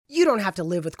You don't have to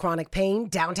live with chronic pain.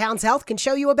 Downtown's Health can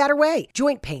show you a better way.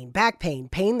 Joint pain, back pain,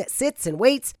 pain that sits and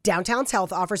waits. Downtown's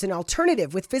Health offers an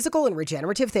alternative with physical and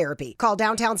regenerative therapy. Call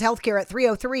Downtown's Healthcare at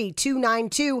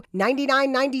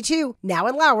 303-292-9992, now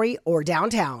in Lowry or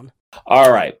downtown.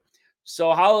 All right.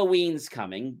 So Halloween's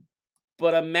coming,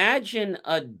 but imagine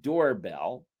a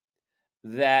doorbell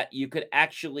that you could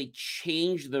actually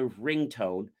change the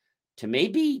ringtone to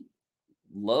maybe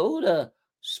load a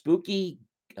spooky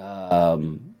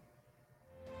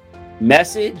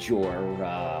message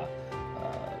or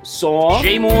song.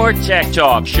 Jay Moore Tech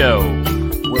Talk Show,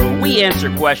 where we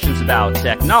answer questions about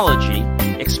technology,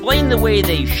 explain the way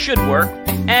they should work,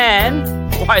 and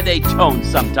why they don't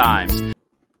sometimes.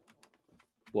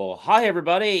 Well, hi,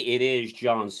 everybody. It is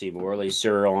John C. Morley,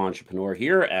 serial entrepreneur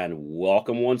here, and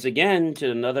welcome once again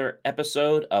to another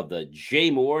episode of the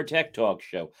Jay Moore Tech Talk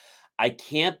Show. I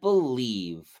can't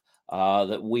believe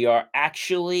that we are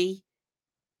actually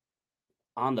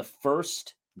on the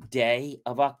first day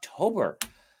of October.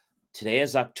 Today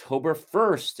is October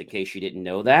 1st, in case you didn't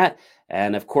know that.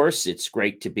 And of course, it's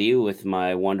great to be with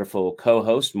my wonderful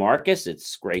co-host, Marcus.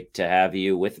 It's great to have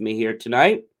you with me here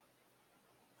tonight.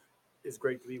 It's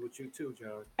great to be with you too,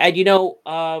 John. And you know,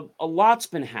 a lot's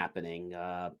been happening.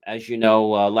 As you know,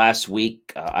 last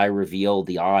week I revealed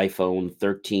the iPhone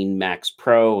 13 Max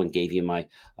Pro and gave you my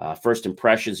first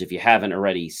impressions. If you haven't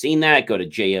already seen that, go to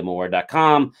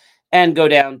jmor.com and go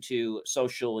down to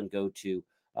social and go to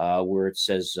where it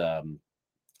says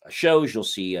shows. You'll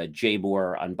see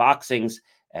JMore unboxings,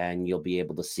 and you'll be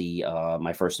able to see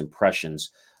my first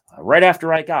impressions right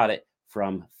after I got it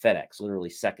from FedEx, literally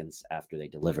seconds after they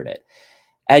delivered it.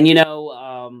 And, you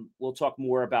know, we'll talk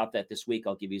more about that this week.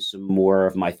 I'll give you some more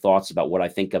of my thoughts about what I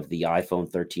think of the iPhone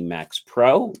 13 Max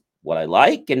Pro, what I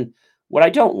like and what I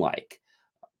don't like.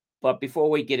 But before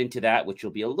we get into that, which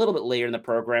will be a little bit later in the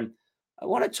program, I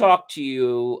want to talk to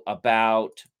you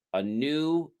about a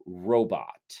new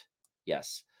robot.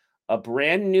 Yes, a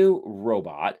brand new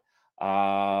robot,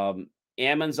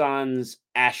 Amazon's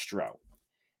Astro.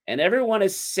 And everyone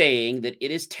is saying that it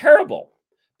is terrible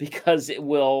because it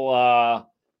will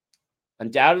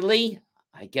undoubtedly,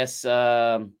 I guess,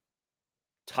 topple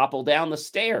down the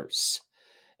stairs.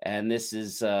 And this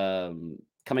is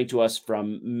coming to us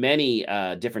from many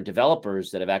different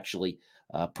developers that have actually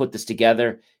put this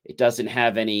together. It doesn't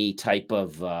have any type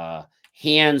of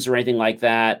hands or anything like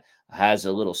that. It has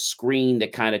a little screen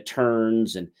that kind of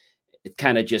turns, and it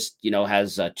kind of just, you know,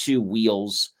 has two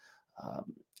wheels.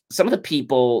 Some of the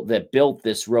people that built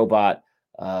this robot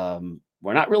were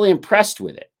not really impressed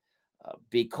with it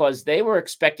because they were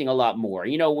expecting a lot more.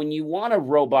 You know, when you want a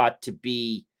robot to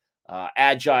be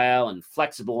agile and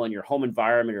flexible in your home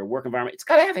environment or work environment, it's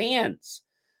got to have hands.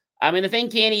 I mean, the thing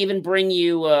can't even bring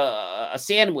you a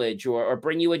sandwich or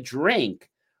bring you a drink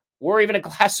or even a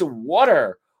glass of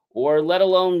water, or let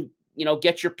alone, you know,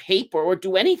 get your paper or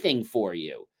do anything for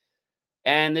you.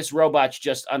 And this robot's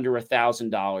just under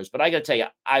 $1,000. But I got to tell you,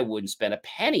 I wouldn't spend a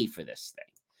penny for this thing.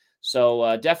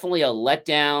 So definitely a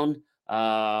letdown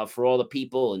for all the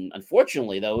people, and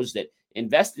unfortunately those that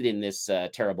invested in this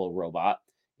terrible robot.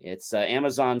 It's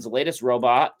Amazon's latest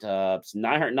robot. It's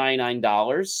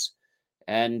 $999.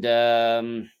 And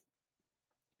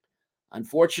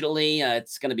unfortunately,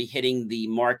 it's going to be hitting the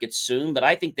market soon. But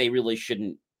I think they really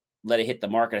shouldn't let it hit the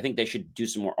market. I think they should do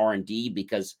some more R&D,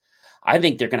 because I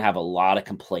think they're going to have a lot of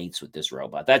complaints with this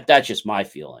robot. That's just my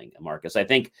feeling, Marcus. I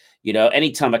think, you know,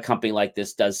 anytime a company like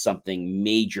this does something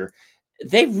major,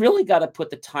 they've really got to put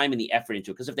the time and the effort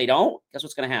into it. Because if they don't, guess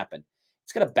what's going to happen?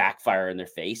 It's going to backfire in their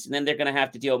face, and then they're going to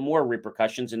have to deal with more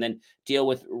repercussions, and then deal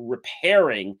with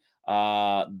repairing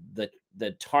the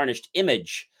tarnished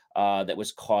image that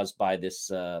was caused by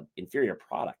this inferior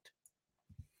product.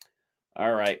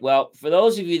 All right. Well, for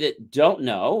those of you that don't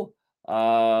know,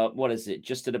 what is it?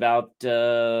 Just at about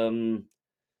 30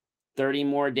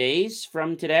 more days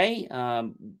from today.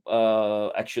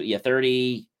 Actually,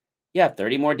 30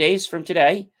 more days from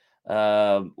today.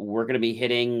 We're going to be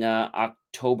hitting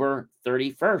October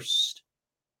 31st.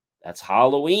 That's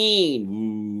Halloween.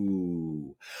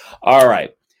 Ooh. All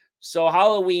right. So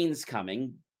Halloween's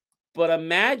coming, but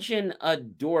imagine a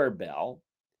doorbell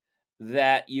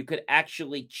that you could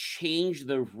actually change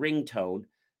the ringtone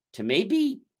to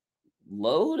maybe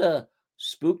load a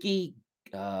spooky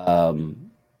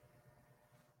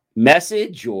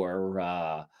message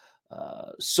or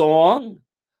song,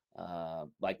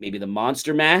 like maybe the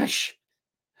Monster Mash.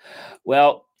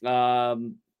 Well,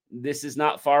 this is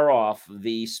not far off.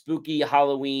 The spooky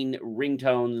Halloween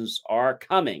ringtones are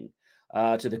coming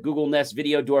to the Google Nest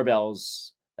video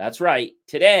doorbells. That's right.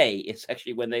 Today is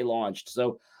actually when they launched.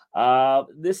 So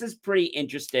This is pretty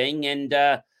interesting, and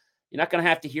you're not going to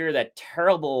have to hear that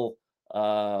terrible,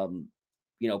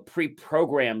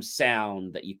 pre-programmed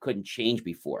sound that you couldn't change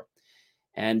before.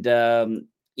 And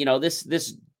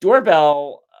this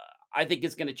doorbell, I think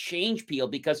is going to change people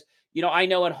because I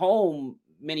know at home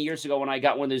many years ago when I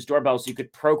got one of those doorbells, you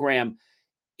could program.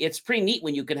 It's pretty neat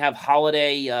when you can have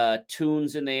holiday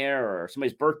tunes in there or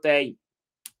somebody's birthday.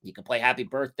 You can play Happy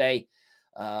Birthday.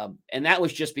 And that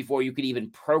was just before you could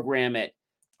even program it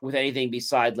with anything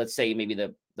beside, let's say, maybe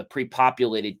the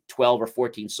pre-populated 12 or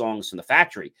 14 songs from the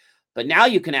factory. But now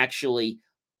you can actually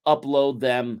upload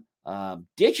them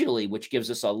digitally, which gives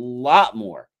us a lot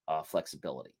more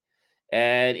flexibility.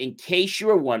 And in case you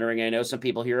were wondering, I know some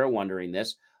people here are wondering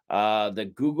this,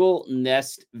 the Google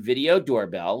Nest Video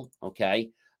Doorbell, okay?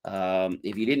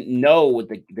 If you didn't know what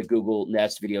the Google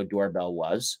Nest Video Doorbell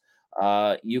was,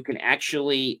 you can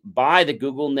actually buy the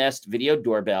Google Nest Video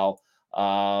Doorbell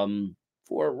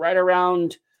for right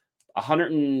around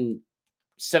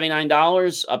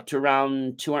 $179 up to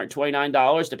around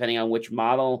 $229, depending on which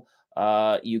model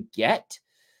you get.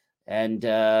 And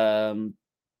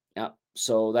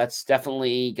so that's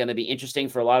definitely going to be interesting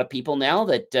for a lot of people now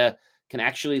that can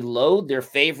actually load their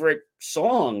favorite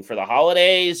song for the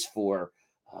holidays, for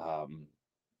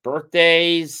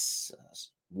birthdays,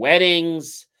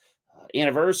 weddings,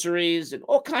 anniversaries, and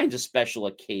all kinds of special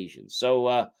occasions.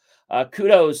 So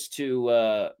kudos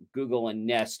to Google and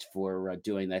Nest for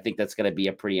doing that. I think that's going to be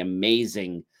a pretty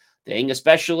amazing thing,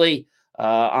 especially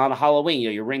on Halloween.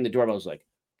 You ring the doorbell, it's like,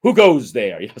 who goes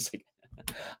there? It's like,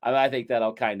 I think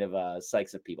that'll kind of psych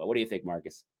some people. What do you think,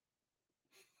 Marcus?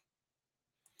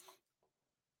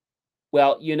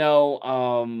 Well,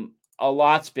 a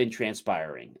lot's been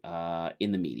transpiring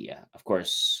in the media, of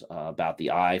course, about the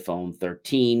iPhone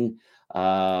 13.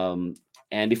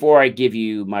 And before I give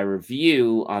you my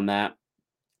review on that,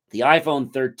 the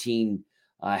iPhone 13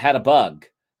 had a bug,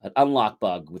 an unlock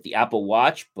bug with the Apple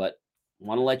Watch, but I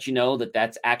want to let you know that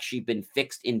that's actually been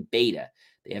fixed in beta.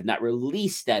 They have not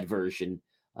released that version.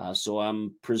 So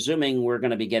I'm presuming we're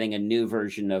going to be getting a new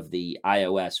version of the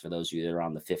iOS for those of you that are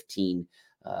on the 15.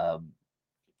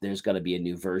 There's going to be a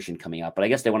new version coming out, but I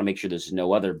guess they want to make sure there's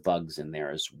no other bugs in there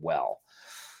as well.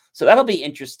 So that'll be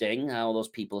interesting. How those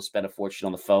people spend a fortune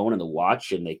on the phone and the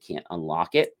watch and they can't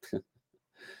unlock it.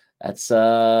 That's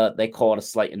they call it a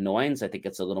slight annoyance. I think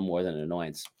it's a little more than an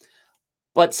annoyance.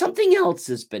 But something else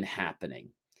has been happening,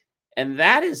 and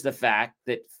that is the fact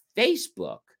that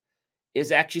Facebook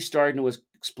is actually starting to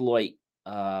exploit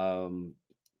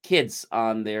kids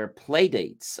on their play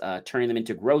dates, turning them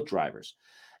into growth drivers.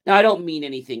 Now, I don't mean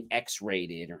anything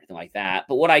X-rated or anything like that,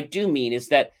 but what I do mean is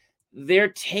that they're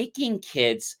taking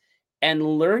kids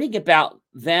and learning about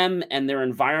them and their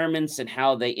environments and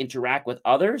how they interact with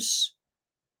others.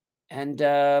 And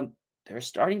they're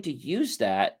starting to use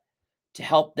that to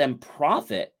help them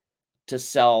profit to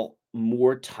sell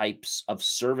more types of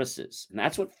services. And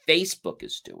that's what Facebook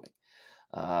is doing.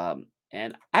 And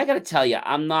I got to tell you,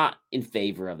 I'm not in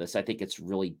favor of this. I think it's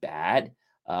really bad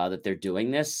that they're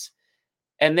doing this.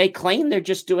 And they claim they're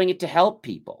just doing it to help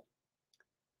people.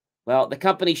 Well, the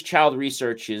company's child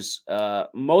research is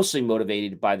mostly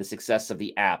motivated by the success of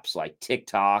the apps like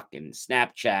TikTok and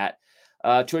Snapchat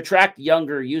to attract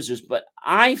younger users. But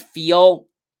I feel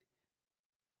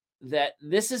that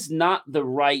this is not the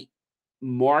right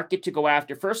market to go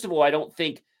after. First of all, I don't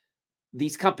think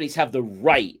these companies have the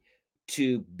right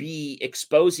to be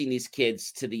exposing these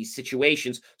kids to these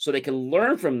situations so they can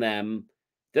learn from them.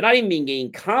 They're not even being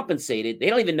getting compensated. They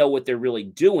don't even know what they're really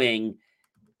doing.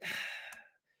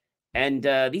 And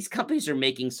these companies are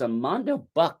making some mondo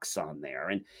bucks on there.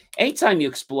 And anytime you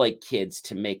exploit kids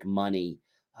to make money,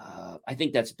 I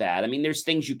think that's bad. I mean, there's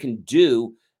things you can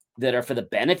do that are for the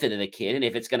benefit of the kid. And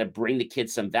if it's going to bring the kid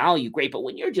some value, great. But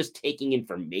when you're just taking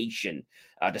information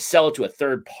to sell it to a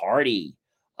third party,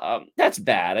 that's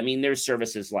bad. I mean, there's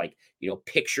services like,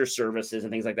 picture services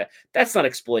and things like that. That's not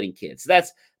exploiting kids.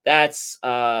 That's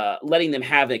letting them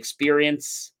have an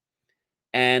experience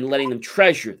and letting them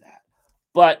treasure that.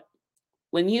 But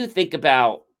when you think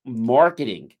about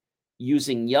marketing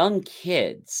using young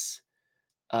kids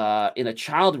in a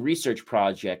child research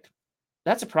project,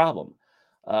 that's a problem.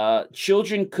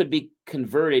 Children could be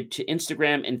converted to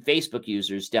Instagram and Facebook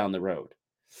users down the road.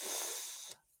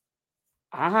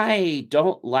 I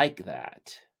don't like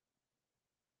that.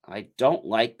 I don't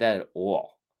like that at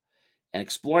all. And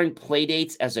exploring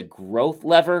playdates as a growth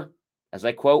lever, as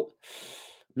I quote,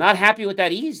 not happy with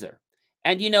that either.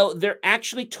 And, they're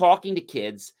actually talking to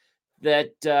kids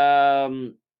that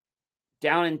down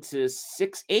into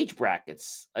 6 age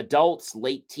brackets, adults,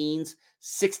 late teens,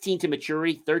 16 to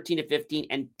maturity, 13 to 15,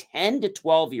 and 10 to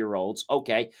 12-year-olds.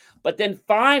 Okay. But then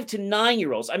 5 to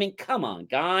 9-year-olds. I mean, come on,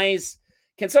 guys.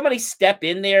 Can somebody step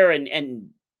in there and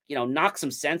knock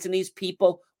some sense in these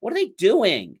people? What are they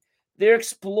doing? They're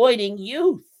exploiting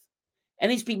youth.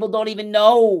 And these people don't even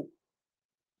know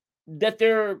that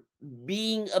they're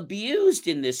being abused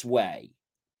in this way,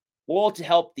 all to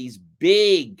help these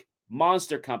big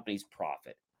monster companies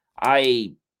profit.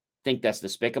 I think that's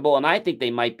despicable, and I think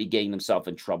they might be getting themselves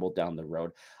in trouble down the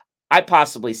road. I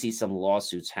possibly see some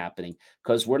lawsuits happening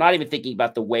because we're not even thinking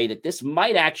about the way that this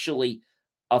might actually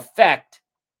affect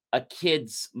a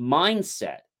kid's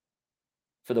mindset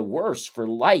for the worse, for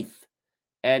life.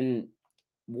 And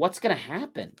what's going to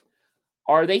happen?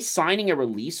 Are they signing a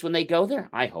release when they go there?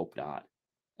 I hope not.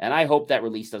 And I hope that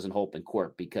release doesn't hold up in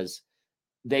court, because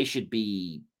they should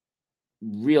be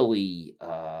really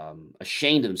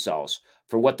ashamed of themselves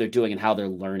for what they're doing and how they're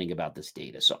learning about this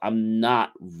data. So I'm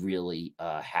not really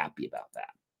happy about that.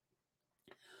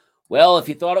 Well, if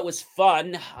you thought it was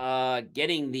fun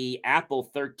getting the Apple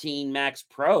 13 Max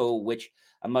Pro, which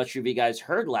I'm not sure if you guys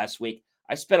heard last week,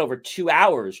 I spent over 2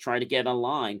 hours trying to get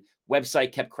online.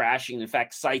 Website kept crashing. In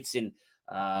fact, sites in,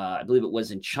 I believe it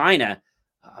was in China,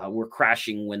 were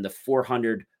crashing when the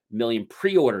 400 million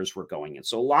pre-orders were going in.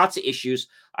 So lots of issues.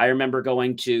 I remember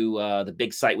going to the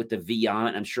big site with the V on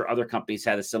it. I'm sure other companies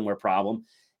had a similar problem.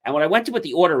 And when I went to put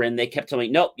the order in, they kept telling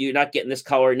me, nope, you're not getting this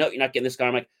color. No, you're not getting this color.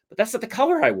 I'm like, but that's not the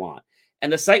color I want.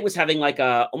 And the site was having like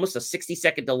almost a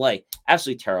 60-second delay.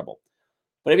 Absolutely terrible.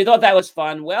 But if you thought that was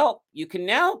fun, well, you can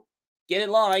now get in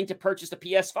line to purchase the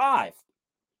PS5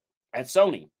 at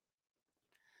Sony.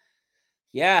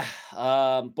 Yeah,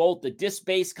 both the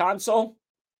disc-based console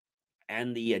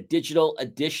and the digital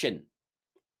edition.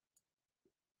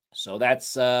 So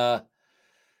that's very,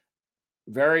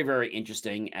 very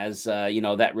interesting, as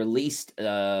that released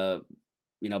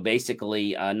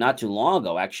basically not too long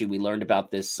ago. Actually, we learned about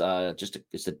this just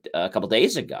a couple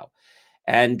days ago.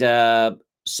 And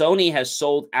Sony has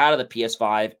sold out of the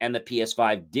PS5 and the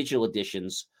PS5 digital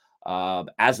editions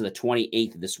as of the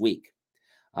 28th of this week.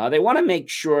 They want to make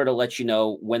sure to let you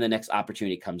know when the next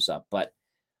opportunity comes up. But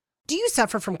do you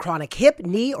suffer from chronic hip,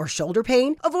 knee, or shoulder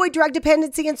pain? Avoid drug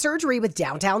dependency and surgery with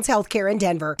Downtown's Healthcare in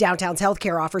Denver. Downtown's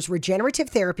Healthcare offers regenerative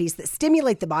therapies that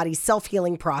stimulate the body's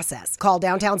self-healing process. Call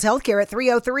Downtown's Healthcare at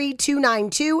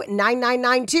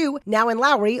 303-292-9992, now in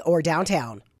Lowry or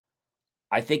downtown.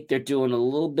 I think they're doing a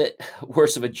little bit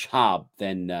worse of a job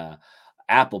than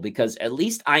Apple, because at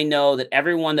least I know that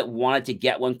everyone that wanted to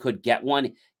get one could get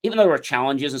one, even though there were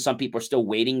challenges and some people are still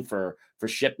waiting for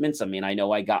shipments. I mean, I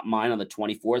know I got mine on the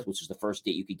 24th, which is the first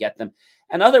date you could get them.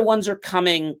 And other ones are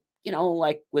coming,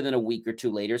 like within a week or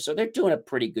two later. So they're doing a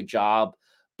pretty good job.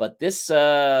 But this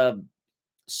Sony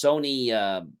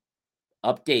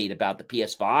update about the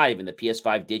PS5 and the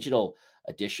PS5 digital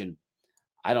edition,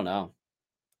 I don't know.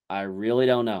 I really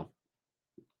don't know.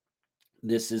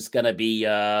 This is going to be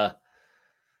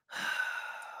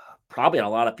probably on a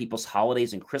lot of people's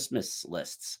holidays and Christmas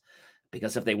lists,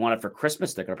 because if they want it for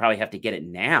Christmas, they're going to probably have to get it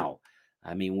now.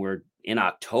 I mean, we're in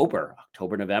October,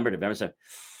 November. So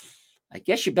I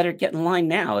guess you better get in line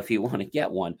now if you want to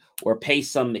get one, or pay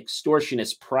some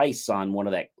extortionist price on one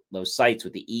of those sites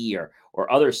with the E or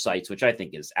other sites, which I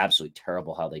think is absolutely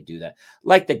terrible how they do that.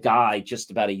 Like the guy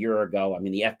just about a year ago, I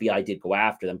mean, the FBI did go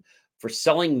after them for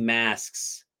selling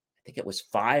masks. I think it was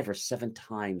 5 or 7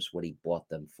 times what he bought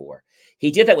them for.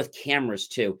 He did that with cameras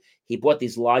too. He bought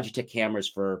these Logitech cameras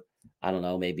for, I don't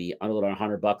know, maybe a little under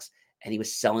 $100, and he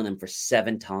was selling them for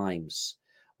 7 times.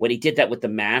 When he did that with the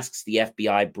masks, the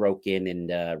FBI broke in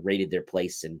and raided their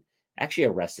place and actually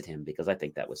arrested him, because I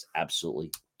think that was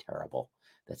absolutely terrible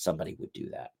that somebody would do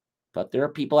that. But there are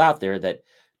people out there that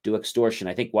do extortion.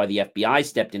 I think why the FBI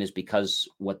stepped in is because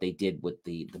what they did with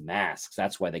the masks.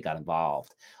 That's why they got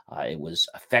involved. It was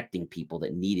affecting people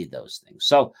that needed those things.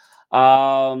 So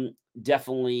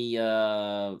definitely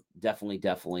a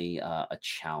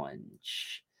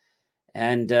challenge.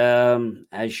 And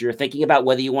as you're thinking about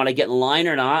whether you want to get in line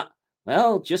or not,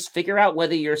 well, just figure out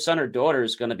whether your son or daughter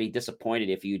is going to be disappointed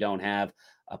if you don't have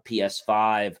a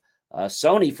PS5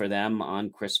 Sony for them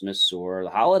on Christmas or the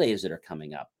holidays that are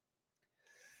coming up.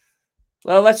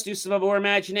 Well, let's do some of our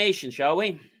imagination, shall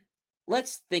we?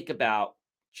 Let's think about,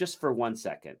 just for 1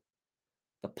 second,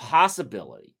 the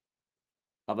possibility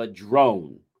of a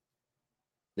drone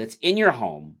that's in your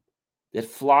home that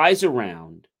flies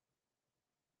around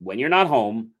when you're not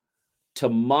home to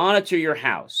monitor your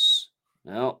house.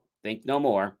 Well, think no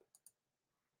more.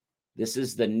 This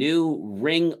is the new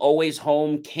Ring Always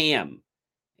Home Cam,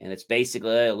 and it's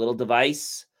basically a little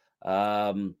device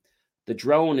The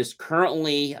drone is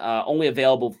currently only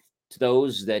available to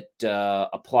those that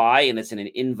apply, and it's in an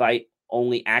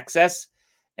invite-only access.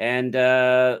 And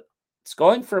it's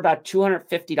going for about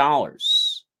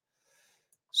 $250.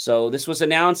 So this was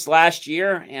announced last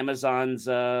year. Amazon's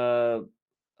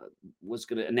was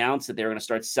going to announce that they were going to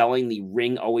start selling the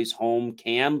Ring Always Home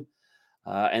Cam.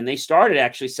 And they started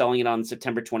actually selling it on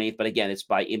September 28th. But again, it's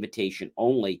by invitation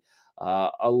only,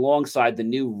 alongside the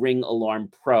new Ring Alarm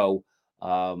Pro,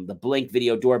 the Blink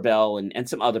video doorbell, and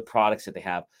some other products that they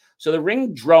have. So the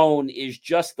Ring drone is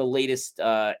just the latest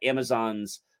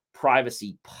Amazon's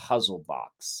privacy puzzle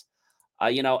box.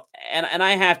 And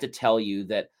I have to tell you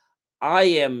that I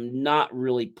am not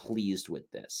really pleased with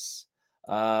this.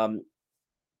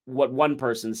 What one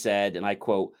person said, and I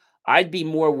quote, "I'd be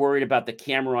more worried about the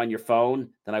camera on your phone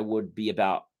than I would be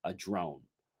about a drone."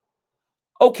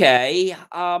 Okay,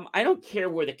 I don't care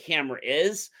where the camera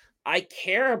is. I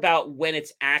care about when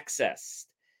it's accessed.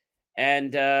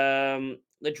 And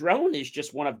the drone is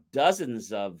just one of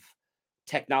dozens of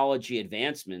technology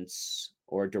advancements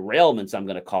or derailments, I'm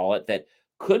going to call it, that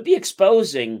could be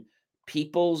exposing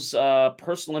people's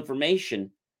personal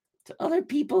information to other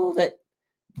people that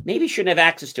maybe shouldn't have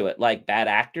access to it, like bad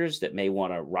actors that may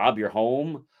want to rob your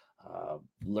home,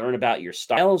 learn about your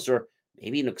styles, or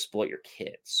maybe even exploit your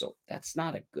kids. So that's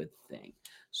not a good thing.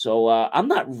 So I'm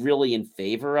not really in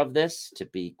favor of this, to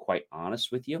be quite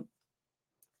honest with you.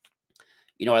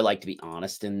 I like to be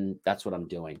honest, and that's what I'm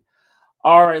doing.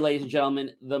 All right, ladies and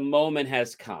gentlemen, the moment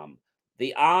has come.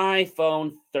 The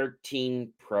iPhone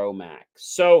 13 Pro Max.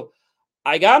 So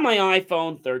I got my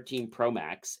iPhone 13 Pro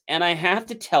Max, and I have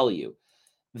to tell you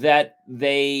that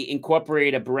they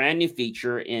incorporate a brand new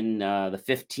feature in the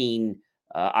 15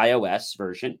 iOS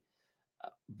version.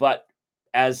 But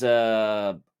as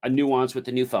a nuance with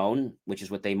the new phone, which is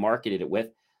what they marketed it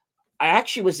with, I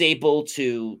actually was able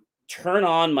to turn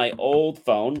on my old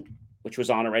phone, which was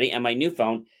on already, and my new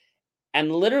phone.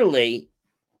 And literally,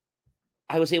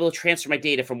 I was able to transfer my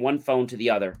data from one phone to the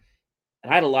other.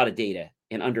 And I had a lot of data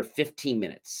in under 15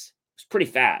 minutes. It was pretty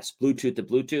fast, Bluetooth to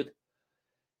Bluetooth.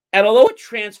 And although it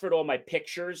transferred all my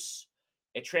pictures,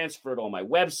 it transferred all my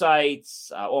websites,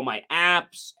 all my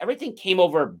apps, everything came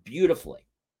over beautifully.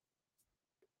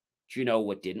 Do you know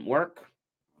what didn't work?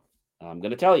 I'm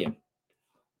going to tell you.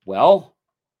 Well,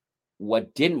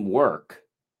 what didn't work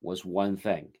was one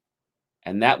thing.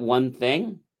 And that one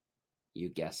thing, you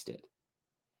guessed it.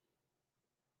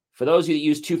 For those of you that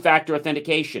use two-factor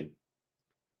authentication,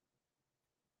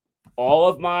 all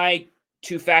of my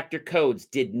two-factor codes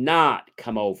did not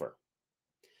come over.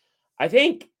 I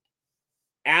think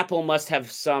Apple must have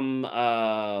some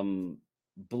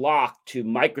block to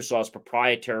Microsoft's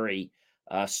proprietary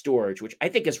storage, which I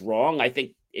think is wrong. I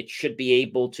think it should be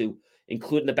able to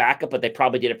include in the backup, but they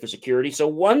probably did it for security. So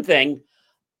one thing,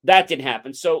 that didn't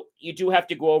happen. So you do have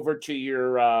to go over to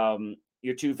your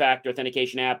two-factor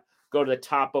authentication app, go to the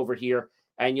top over here,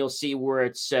 and you'll see where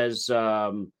it says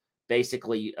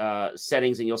basically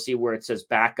settings, and you'll see where it says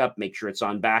backup. Make sure it's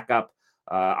on backup,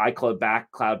 cloud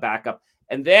backup.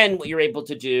 And then what you're able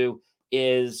to do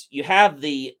is you have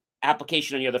the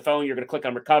application on your other phone. You're going to click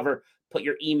on recover, put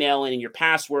your email in and your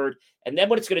password. And then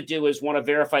what it's going to do is want to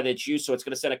verify that it's you. So it's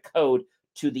going to send a code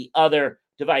to the other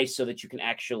device so that you can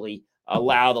actually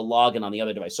allow the login on the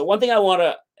other device. So one thing I want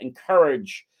to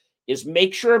encourage is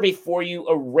make sure before you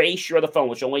erase your other phone,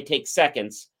 which only takes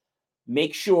seconds,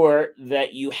 make sure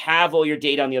that you have all your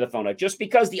data on the other phone. Now, just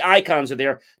because the icons are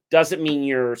there doesn't mean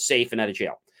you're safe and out of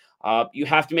jail. You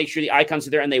have to make sure the icons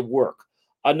are there and they work.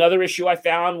 Another issue I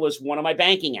found was one of my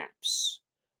banking apps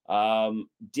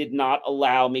did not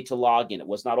allow me to log in. It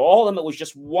was not all of them. It was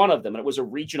just one of them, and it was a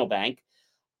regional bank.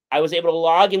 I was able to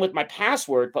log in with my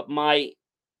password, but my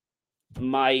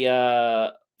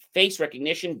face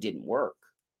recognition didn't work.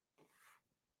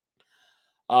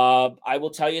 I will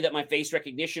tell you that my face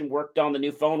recognition worked on the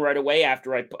new phone right away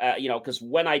after I, because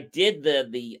when I did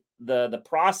the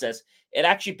process, it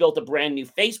actually built a brand new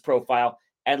face profile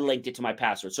and linked it to my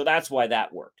password. So that's why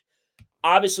that worked.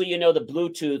 Obviously, the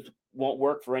Bluetooth won't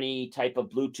work for any type of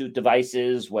Bluetooth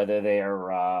devices, whether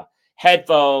they're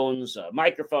headphones, a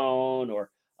microphone, or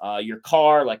your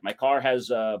car. Like my car has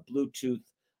Bluetooth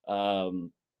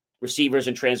receivers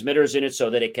and transmitters in it so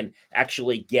that it can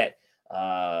actually get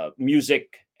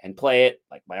music and play it,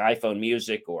 like my iPhone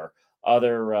music or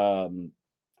other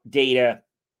data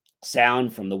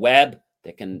sound from the web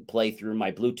that can play through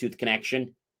my Bluetooth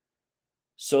connection.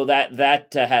 So that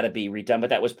had to be redone,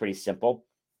 but that was pretty simple.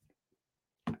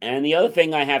 And the other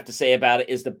thing I have to say about it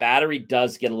is the battery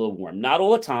does get a little warm. Not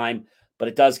all the time, but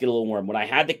it does get a little warm. When I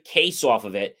had the case off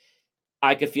of it,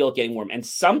 I could feel it getting warm. And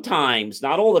sometimes,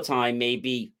 not all the time,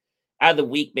 maybe out of the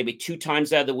week, maybe 2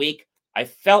 times out of the week, I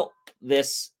felt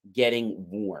this getting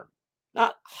warm.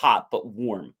 Not hot, but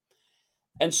warm.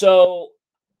 And so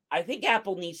I think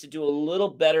Apple needs to do a little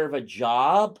better of a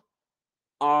job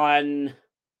on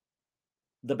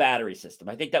the battery system.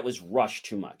 I think that was rushed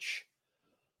too much.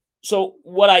 So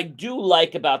what I do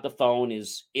like about the phone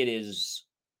is it is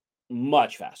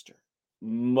much faster,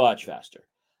 much faster.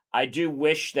 I do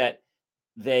wish that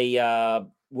they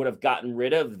would have gotten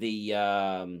rid of the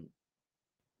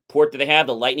port that they have,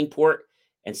 the Lightning port,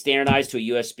 and standardized to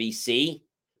a USB-C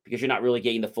because you're not really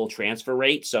getting the full transfer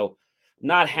rate. So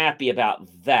not happy about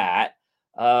that.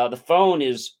 The phone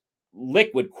is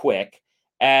liquid quick.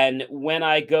 And when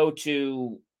I go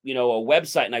to, a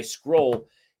website and I scroll,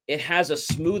 it has a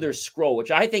smoother scroll,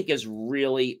 which I think is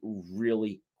really,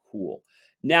 really cool.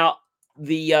 Now,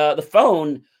 the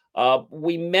phone,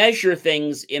 we measure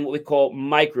things in what we call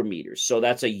micrometers. So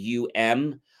that's a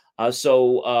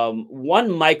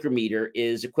one micrometer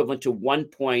is equivalent to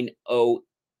 1.0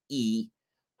 E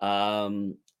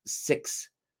 6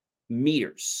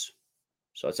 meters.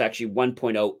 So it's actually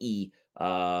 1.0 E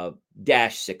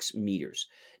dash 6 meters.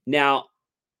 Now,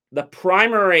 the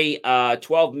primary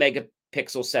 12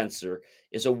 megapixel sensor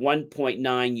is a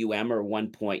 1.9 or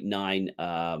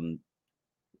 1.9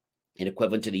 in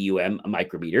equivalent to the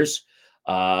micrometers,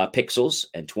 pixels,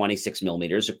 and 26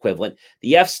 millimeters equivalent.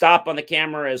 The f-stop on the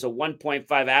camera is a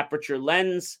 1.5 aperture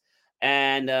lens,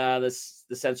 and the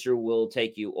sensor will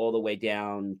take you all the way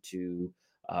down to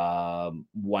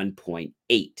 1.8.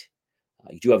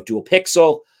 You do have dual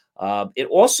pixel. It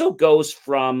also goes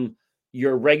from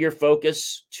your regular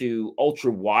focus to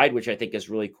ultra wide, which I think is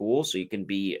really cool. So you can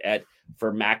be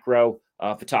for macro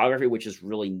photography, which is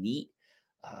really neat.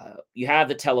 You have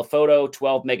the telephoto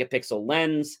 12 megapixel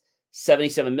lens,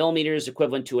 77 millimeters,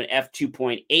 equivalent to an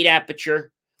f2.8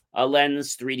 aperture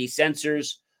lens, 3D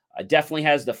sensors. Definitely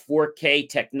has the 4K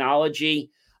technology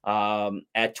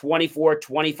at 24,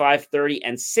 25, 30,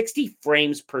 and 60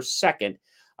 frames per second.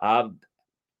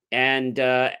 And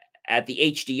at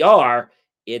the HDR,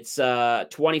 it's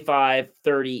 25,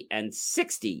 30, and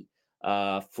 60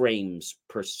 frames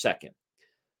per second.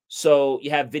 So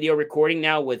you have video recording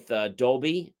now with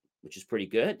Dolby, which is pretty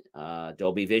good,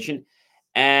 Dolby Vision.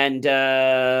 And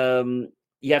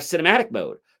you have cinematic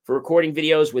mode for recording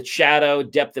videos with shadow,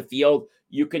 depth of field.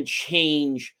 You can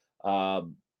change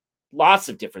lots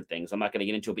of different things. I'm not going to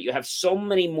get into it, but you have so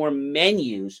many more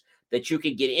menus that you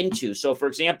could get into. So, for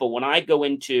example, when I go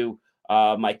into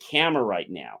my camera right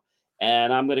now,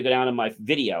 and I'm going to go down to my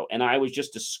video, and I was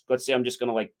let's say I'm just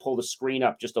going to pull the screen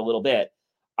up just a little bit.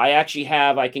 I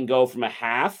can go from a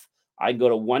half, I can go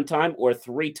to 1 time or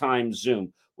 3 times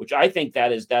zoom, which I think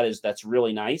that's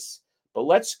really nice. But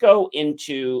let's go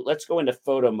into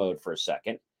photo mode for a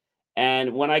second.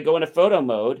 And when I go into photo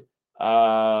mode,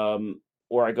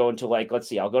 or I go into let's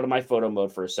see, I'll go to my photo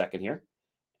mode for a second here,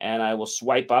 and I will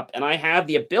swipe up, and I have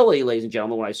the ability, ladies and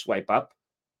gentlemen, when I swipe up,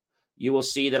 you will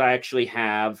see that I actually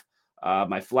have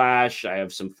my flash. I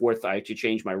have some I have to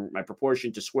change my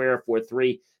proportion to square,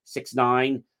 4:3,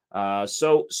 6:9.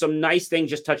 So some nice things.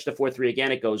 Just touch the 4:3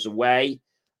 again, it goes away.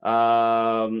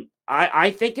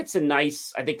 I think it's I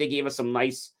think they gave us some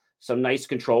nice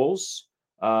controls.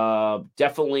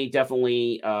 Definitely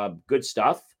good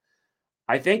stuff.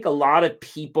 I think a lot of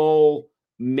people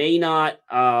may not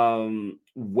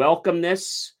welcome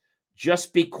this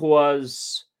just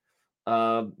because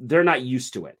they're not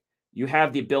used to it. You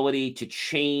have the ability to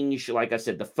change, like I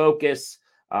said, the focus.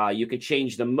 You can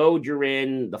change the mode you're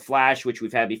in, the flash, which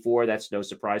we've had before. That's no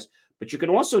surprise. But you can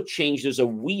also change, there's a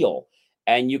wheel,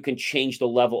 and you can change the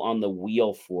level on the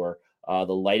wheel for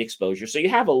the light exposure. So you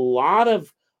have a lot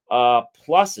of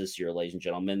pluses here, ladies and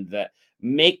gentlemen, that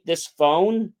make this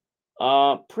phone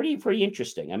pretty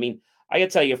interesting. I mean, I got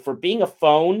to tell you, for being a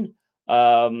phone,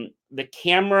 the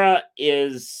camera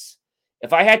is,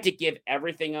 if I had to give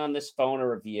everything on this phone a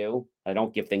review, I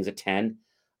don't give things a 10.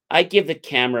 I give the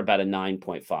camera about a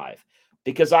 9.5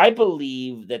 because I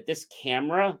believe that this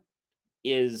camera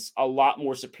is a lot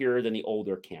more superior than the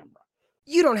older camera.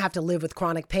 You don't have to live with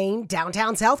chronic pain.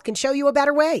 Downtown's Health can show you a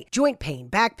better way. Joint pain,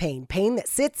 back pain, pain that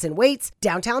sits and waits.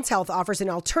 Downtown's Health offers an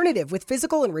alternative with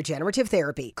physical and regenerative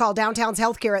therapy. Call Downtown's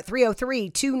Healthcare at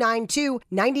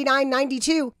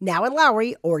 303-292-9992, now in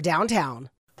Lowry or downtown.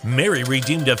 Mary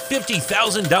redeemed a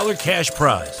 $50,000 cash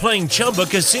prize playing Chumba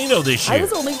Casino this year. I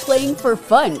was only playing for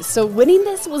fun, so winning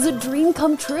this was a dream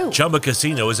come true. Chumba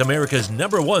Casino is America's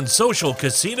 #1 social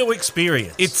casino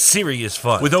experience. It's serious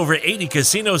fun. With over 80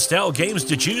 casino-style games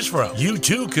to choose from, you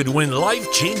too could win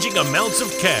life-changing amounts of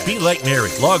cash. Be like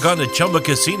Mary. Log on to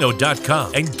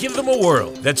ChumbaCasino.com and give them a whirl.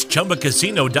 That's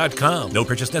ChumbaCasino.com. No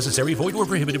purchase necessary. Void where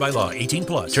prohibited by law. 18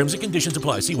 plus. Terms and conditions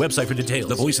apply. See website for details.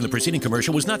 The voice in the preceding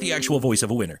commercial was not the actual voice of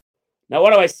a winner. Now,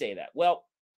 what do I say that? Well,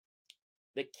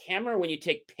 the camera, when you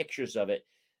take pictures of it,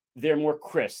 they're more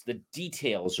crisp. The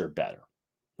details are better.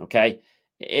 Okay?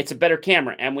 It's a better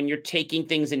camera. And when you're taking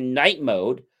things in night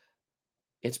mode,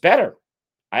 it's better.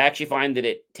 I actually find that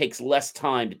it takes less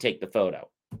time to take the photo.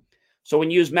 So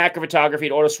when you use macro photography,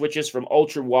 it auto switches from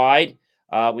ultra wide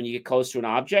when you get close to an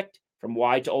object, from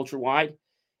wide to ultra wide.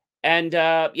 And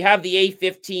you have the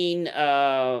A15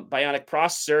 Bionic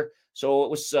processor. So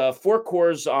it was 4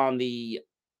 cores on the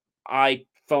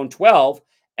iPhone 12,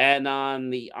 and on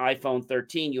the iPhone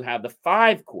 13, you have the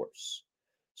 5 cores.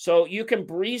 So you can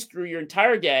breeze through your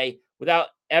entire day without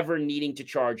ever needing to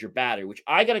charge your battery, which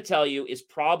I got to tell you is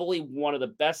probably one of the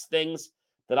best things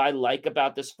that I like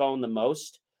about this phone the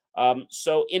most.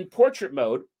 So in portrait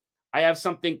mode, I have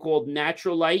something called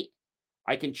natural light.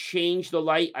 I can change the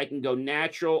light. I can go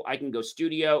natural. I can go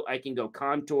studio. I can go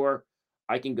contour.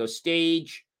 I can go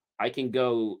stage. I can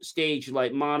go stage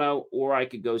light mono, or I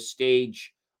could go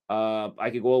stage. I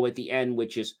could go all the way at the end,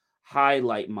 which is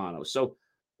highlight mono. So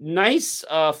nice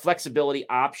flexibility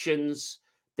options.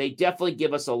 They definitely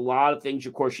give us a lot of things.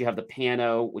 Of course, you have the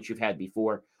pano, which you've had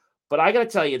before. But I got to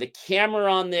tell you, the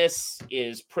camera on this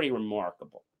is pretty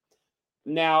remarkable.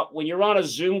 Now, when you're on a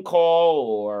Zoom call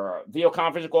or a video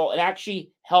conference call, it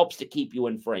actually helps to keep you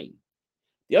in frame.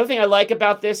 The other thing I like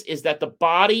about this is that the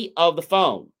body of the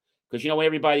phone, because when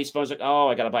everybody these phones like, oh,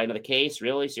 I got to buy another case.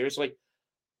 Really? Seriously?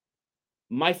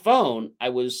 My phone, I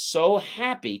was so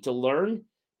happy to learn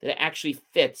that it actually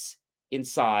fits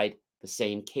inside the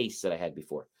same case that I had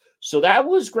before. So that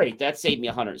was great. That saved me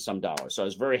 $100 and some. So I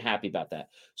was very happy about that.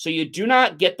 So you do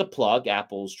not get the plug.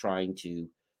 Apple's trying to,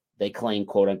 they claim,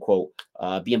 quote unquote,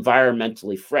 be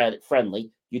environmentally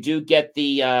friendly. You do get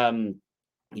the,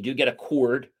 a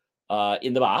cord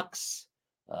in the box.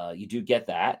 You do get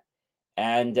that.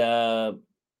 And, so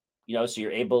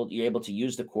you're able to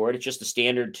use the cord. It's just a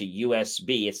standard to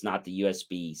USB. It's not the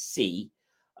USB-C,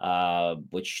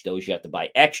 which those you have to buy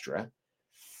extra.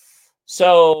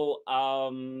 So, all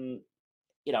in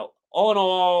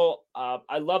all,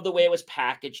 I love the way it was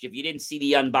packaged. If you didn't see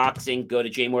the unboxing, go to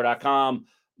jmore.com,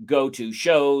 go to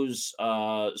shows,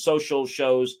 social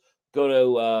shows, go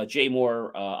to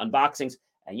jmore unboxings,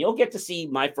 and you'll get to see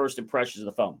my first impressions of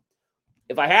the phone.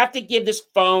 If I have to give this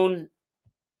phone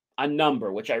a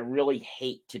number, which I really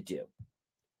hate to do,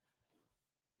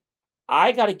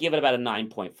 I got to give it about a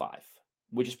 9.5,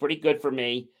 which is pretty good for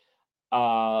me.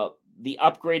 The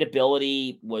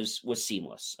upgradability was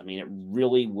seamless. I mean, it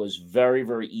really was very,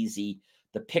 very easy.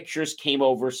 The pictures came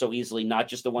over so easily, not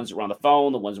just the ones that were on the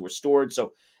phone, the ones that were stored.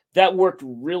 So that worked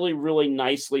really, really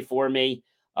nicely for me.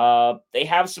 They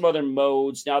have some other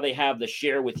modes. Now they have the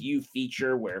share with you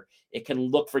feature where it can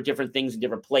look for different things in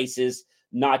different places,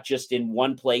 not just in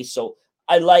one place. So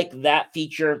I like that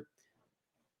feature.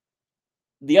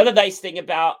 The other nice thing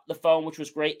about the phone, which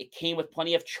was great, it came with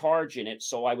plenty of charge in it.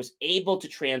 So I was able to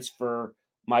transfer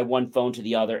my one phone to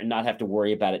the other and not have to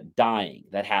worry about it dying.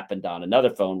 That happened on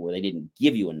another phone where they didn't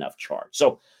give you enough charge.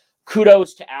 So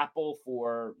kudos to Apple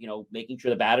for, making sure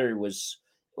the battery was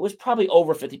probably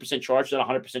over 50% charged, not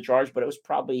 100% charged, but it was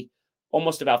probably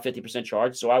almost about 50%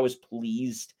 charged. So I was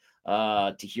pleased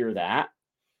to hear that.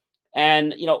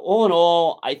 And, all in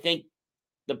all, I think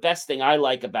the best thing I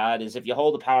like about it is if you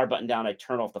hold the power button down, I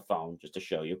turn off the phone just to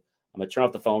show you. I'm going to turn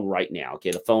off the phone right now.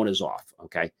 Okay, the phone is off.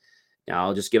 Okay, now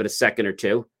I'll just give it a second or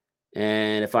two.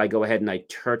 And if I go ahead and I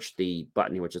touch the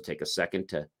button here, which will take a second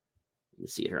to, you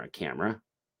see it here on camera.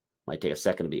 Might take a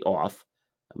second to be off.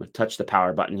 I'm going to touch the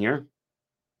power button here.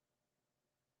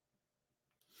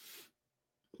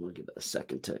 I'm going to give it a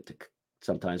second to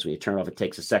sometimes when you turn it off, it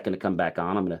takes a second to come back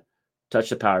on. I'm going to touch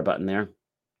the power button there.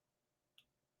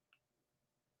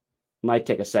 Might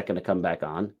take a second to come back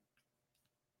on.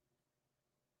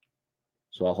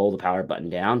 So I'll hold the power button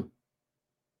down.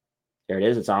 There it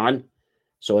is. It's on.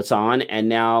 So it's on. And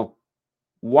now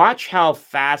watch how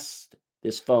fast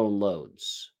this phone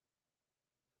loads.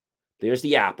 There's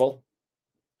the Apple.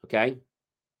 Okay.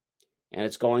 And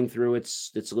it's going through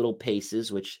its little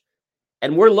paces,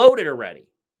 and we're loaded already.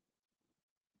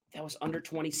 That was under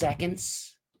 20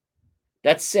 seconds.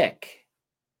 That's sick.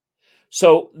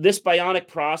 So this Bionic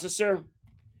processor,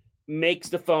 makes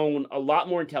the phone a lot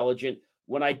more intelligent.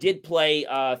 When I did play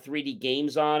 3D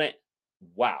games on it,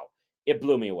 wow, it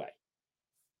blew me away.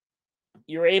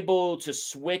 You're able to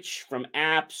switch from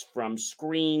apps, from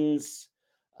screens.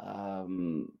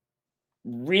 Um,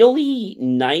 really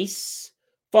nice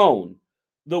phone.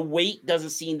 The weight doesn't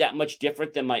seem that much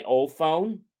different than my old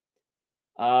phone.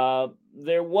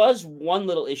 There was one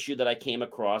little issue that I came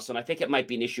across, and I think it might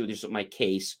be an issue just with my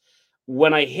case.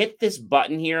 When I hit this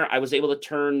button here, I was able to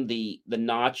turn the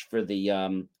notch for the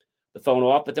phone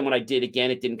off, but then when I did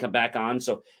again, it didn't come back on.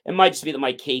 So it might just be that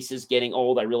my case is getting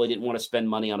old. I really didn't want to spend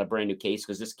money on a brand new case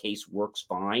because this case works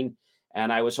fine,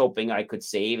 and I was hoping I could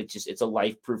save. It's a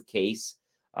life proof case,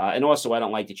 and also I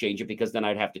don't like to change it because then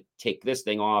I'd have to take this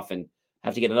thing off and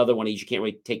have to get another one of these. You can't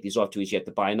really take these off too easy. You have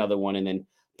to buy another one and then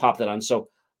pop that on. So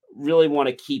really want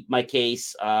to keep my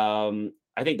case. I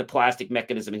think the plastic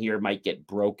mechanism in here might get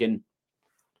broken.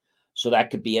 So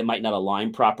that could be, it might not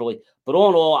align properly. But all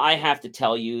in all, I have to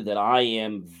tell you that I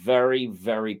am very,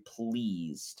 very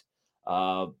pleased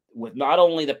with not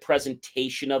only the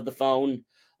presentation of the phone.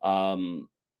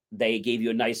 They gave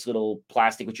you a nice little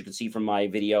plastic, which you can see from my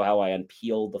video, how I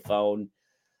unpeeled the phone.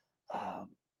 Um,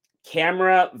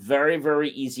 Camera, very,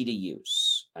 very easy to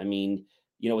use. I mean,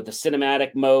 with the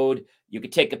cinematic mode, you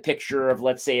could take a picture of,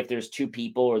 let's say, if there's two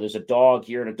people or there's a dog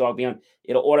here and a dog beyond,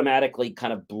 it'll automatically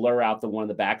kind of blur out the one in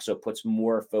the back. So it puts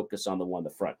more focus on the one in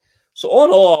the front. So all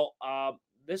in all,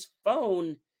 this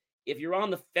phone, if you're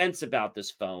on the fence about this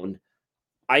phone,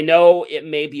 I know it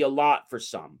may be a lot for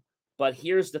some, but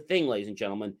here's the thing, ladies and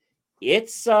gentlemen,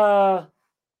 it's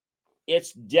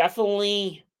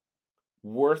definitely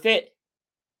worth it.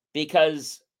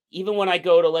 Because even when I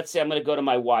go to, let's say I'm going to go to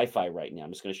my Wi-Fi right now.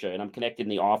 I'm just going to show you. And I'm connected in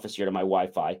the office here to my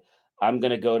Wi-Fi. I'm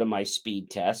going to go to my speed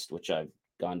test, which I've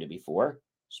gone to before,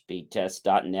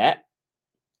 speedtest.net.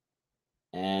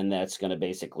 And that's going to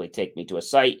basically take me to a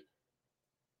site.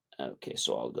 Okay,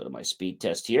 so I'll go to my speed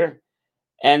test here.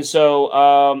 And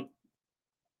so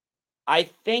I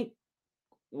think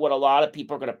what a lot of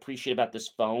people are going to appreciate about this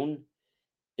phone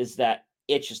is that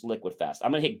it's just liquid fast.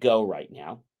 I'm going to hit go right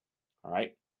now. All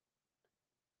right.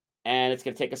 And it's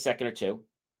going to take a second or two.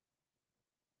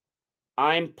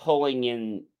 I'm pulling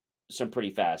in some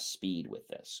pretty fast speed with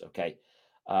this. Okay.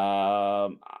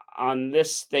 On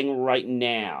this thing right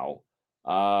now,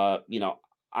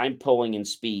 I'm pulling in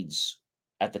speeds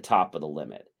at the top of the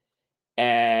limit.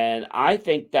 And I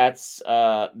think that's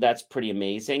pretty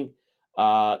amazing.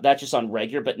 That's just on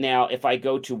regular. But now if I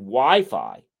go to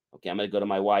Wi-Fi, okay, I'm going to go to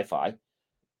my Wi-Fi.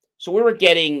 So we were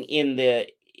getting in the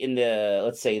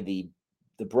let's say the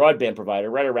broadband provider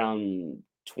right around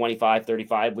 25,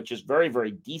 35, which is very,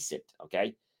 very decent,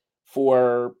 okay,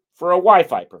 for a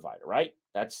Wi-Fi provider, right?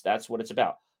 That's what it's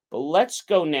about. But let's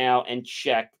go now and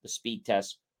check the speed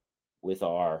test with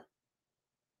our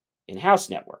in-house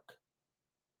network.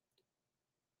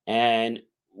 And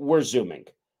we're zooming.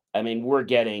 I mean, we're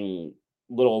getting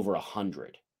a little over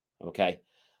 100, okay?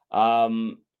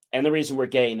 And the reason we're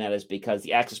getting that is because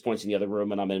the access point's in the other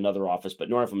room and I'm in another office, but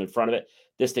normally if I'm in front of it,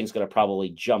 this thing's going to probably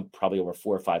jump over 400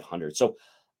 or 500. So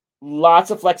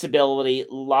lots of flexibility,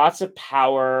 lots of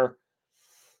power.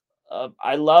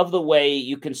 I love the way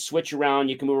you can switch around,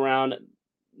 you can move around.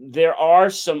 There are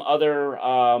some other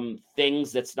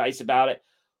things that's nice about it.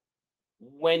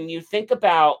 When you think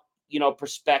about,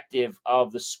 perspective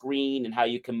of the screen and how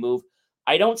you can move,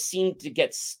 I don't seem to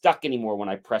get stuck anymore when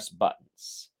I press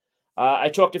buttons. I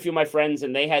talked to a few of my friends,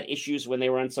 and they had issues when they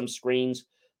were on some screens.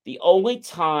 The only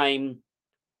time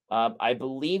I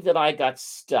believe that I got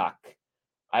stuck,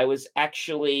 I was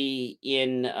actually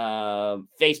in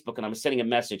Facebook, and I was sending a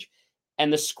message,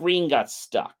 and the screen got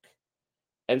stuck.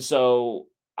 And so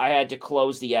I had to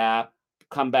close the app,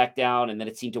 come back down, and then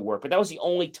it seemed to work. But that was the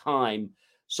only time.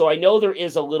 So I know there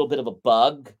is a little bit of a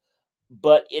bug,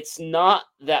 but it's not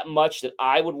that much that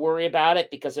I would worry about it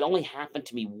because it only happened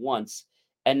to me once.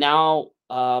 And now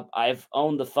I've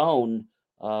owned the phone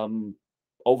over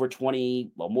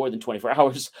more than 24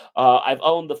 hours. I've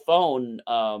owned the phone,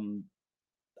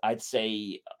 I'd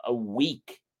say a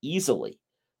week easily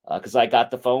because I got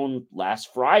the phone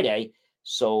last Friday.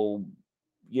 So,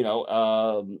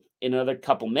 in another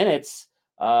couple minutes,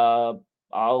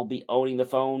 I'll be owning the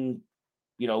phone,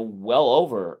 well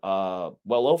over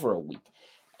a week.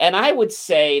 And I would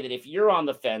say that if you're on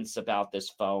the fence about this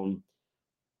phone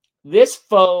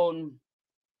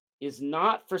is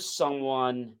not for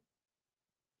someone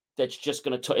that's just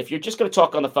going to, if you're just going to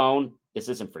talk on the phone, this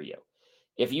isn't for you.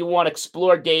 If you want to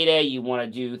explore data, you want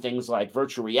to do things like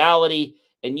virtual reality,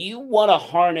 and you want to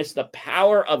harness the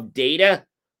power of data,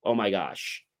 oh my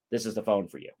gosh, this is the phone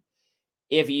for you.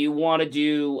 If you want to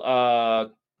do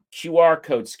QR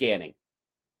code scanning.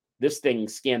 This thing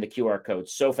scanned the QR code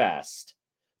so fast.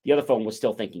 The other phone was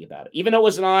still thinking about it. Even though it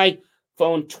was an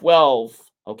iPhone 12,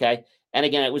 okay? And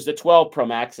again, it was the 12 Pro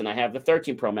Max, and I have the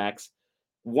 13 Pro Max.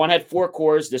 One had 4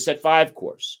 cores, this had 5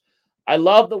 cores. I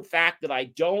love the fact that I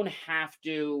don't have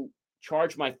to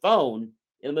charge my phone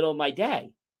in the middle of my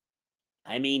day.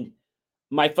 I mean,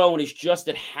 my phone is just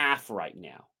at half right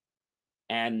now.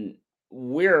 And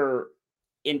we're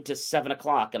into 7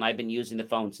 o'clock, and I've been using the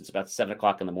phone since about 7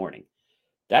 o'clock in the morning.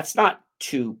 That's not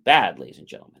too bad, ladies and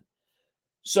gentlemen.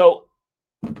 So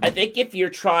I think if you're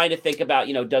trying to think about,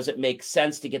 does it make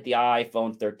sense to get the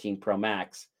iPhone 13 Pro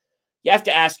Max? You have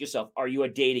to ask yourself, are you a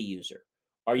data user?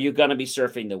 Are you going to be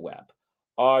surfing the web?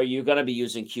 Are you going to be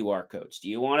using QR codes? Do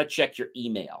you want to check your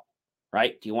email,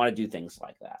 right? Do you want to do things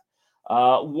like that?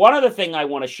 One other thing I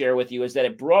want to share with you is that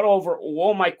it brought over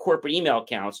all my corporate email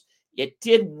accounts. It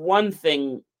did one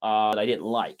thing that I didn't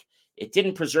like. It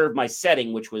didn't preserve my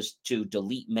setting, which was to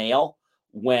delete mail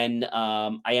when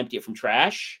I empty it from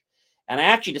trash. And I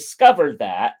actually discovered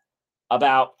that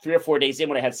about 3 or 4 days in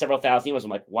when I had several thousand emails. I'm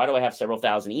like, why do I have several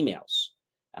thousand emails?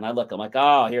 And I'm like,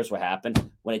 oh, here's what happened.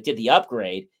 When it did the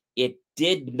upgrade, it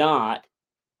did not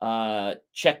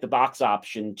check the box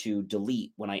option to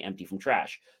delete when I empty from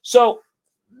trash. So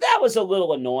that was a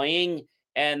little annoying.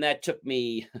 And that took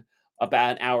me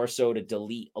about an hour or so to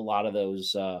delete a lot of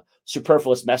those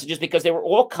superfluous messages because they were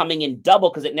all coming in double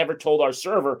because it never told our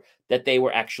server that they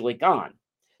were actually gone.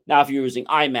 Now, if you're using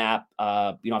IMAP,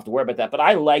 you don't have to worry about that. But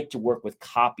I like to work with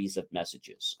copies of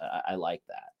messages. I like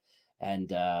that.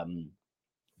 And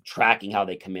tracking how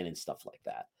they come in and stuff like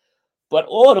that. But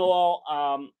all in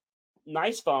all,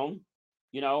 nice phone.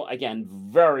 Again,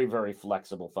 very, very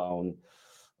flexible phone.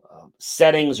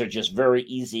 Settings are just very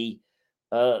easy.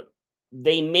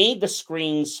 They made the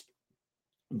screens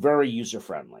very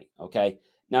user-friendly, okay?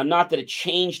 Now, not that it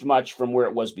changed much from where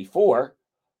it was before,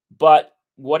 but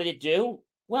what did it do?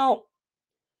 Well,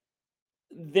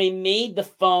 they made the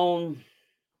phone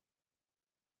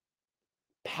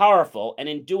powerful, and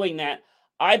in doing that,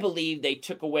 I believe they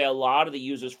took away a lot of the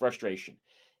user's frustration.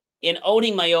 In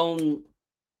owning my own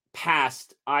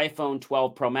past iPhone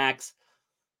 12 Pro Max,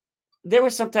 there were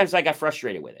sometimes I got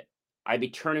frustrated with it. I'd be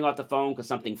turning off the phone because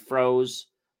something froze.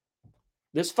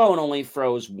 This phone only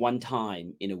froze one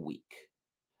time in a week.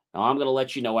 Now, I'm going to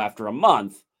let you know after a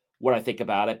month what I think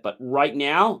about it, but right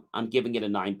now, I'm giving it a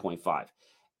 9.5.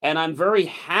 And I'm very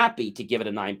happy to give it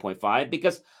a 9.5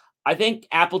 because I think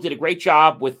Apple did a great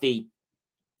job with the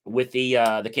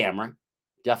camera.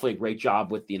 Definitely a great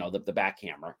job with the back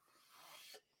camera.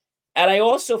 And I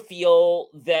also feel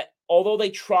that although they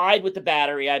tried with the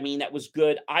battery, I mean, that was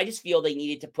good. I just feel they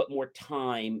needed to put more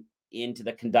time into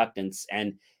the conductance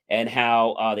and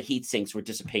how the heat sinks were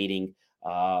dissipating,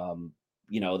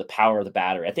 the power of the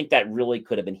battery. I think that really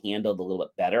could have been handled a little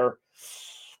bit better.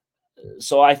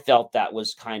 So I felt that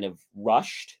was kind of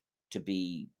rushed, to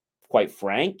be quite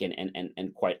frank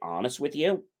and quite honest with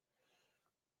you.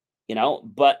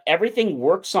 But everything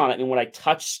works on it. I mean, when I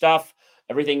touch stuff,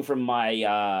 everything from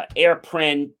my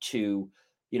AirPrint to,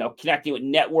 connecting with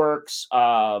networks,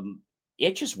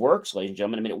 it just works, ladies and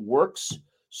gentlemen. I mean, it works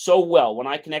so well. When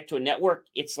I connect to a network,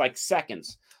 it's like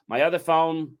seconds. My other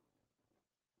phone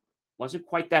wasn't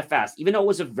quite that fast, even though it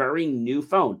was a very new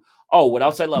phone. Oh, what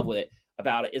else I love with it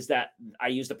about it is that I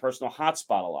use the personal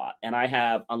hotspot a lot, and I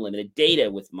have unlimited data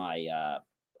with my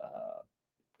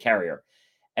carrier.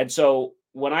 And so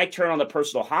when I turn on the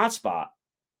personal hotspot,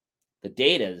 the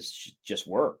data just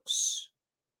works.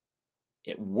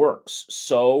 It works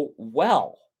so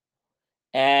well.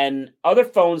 And other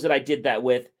phones that I did that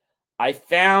with, I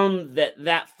found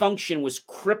that function was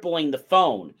crippling the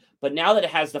phone. But now that it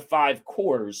has the 5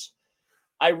 cores,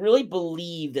 I really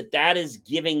believe that is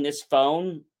giving this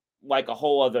phone like a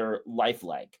whole other life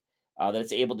leg, that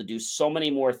it's able to do so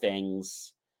many more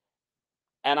things.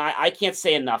 And I can't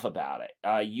say enough about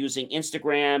it. Using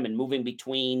Instagram and moving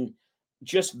between,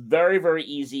 just very, very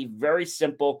easy, very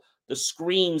simple. The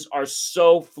screens are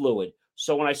so fluid.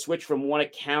 So when I switch from one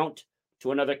account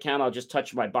to another account, I'll just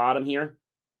touch my bottom here.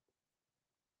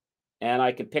 And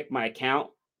I can pick my account.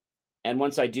 And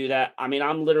once I do that, I mean,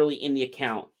 I'm literally in the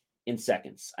account in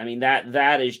seconds. I mean,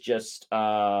 that is just,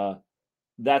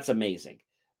 that's amazing.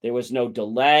 There was no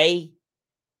delay.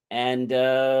 And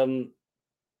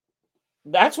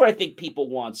that's what I think people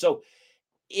want. So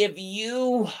if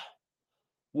you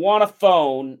want a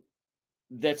phone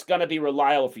that's going to be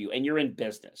reliable for you and you're in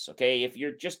business, okay? If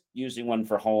you're just using one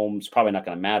for home, it's probably not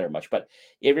going to matter much. But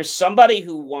if you're somebody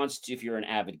who wants to, if you're an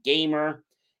avid gamer,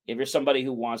 if you're somebody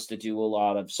who wants to do a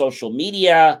lot of social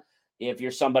media, if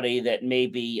you're somebody that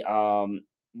maybe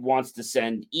wants to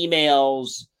send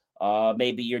emails.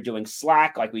 Maybe you're doing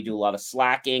Slack, like we do a lot of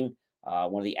Slacking,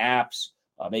 one of the apps.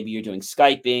 Maybe you're doing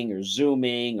Skyping or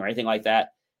Zooming or anything like that.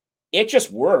 It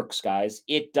just works, guys.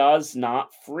 It does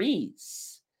not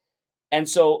freeze. And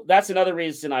so that's another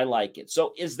reason I like it.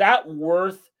 So is that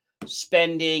worth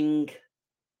spending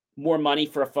more money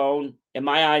for a phone? In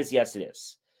my eyes, yes, it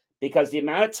is. Because the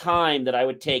amount of time that I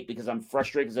would take because I'm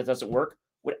frustrated because it doesn't work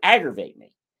would aggravate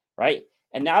me, right?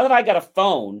 And now that I got a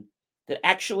phone that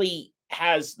actually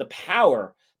has the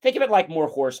power, think of it like more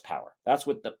horsepower. That's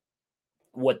what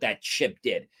that chip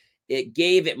did. It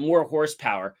gave it more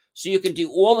horsepower so you can do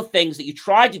all the things that you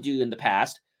tried to do in the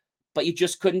past, but you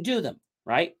just couldn't do them,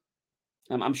 right?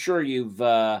 I'm sure you've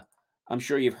heard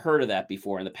of that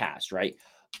before in the past, right?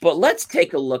 But let's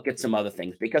take a look at some other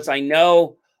things because I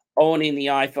know owning the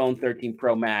iPhone 13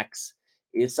 Pro Max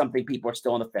is something people are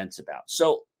still on the fence about.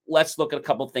 So let's look at a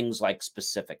couple things like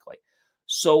specifically.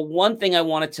 So one thing I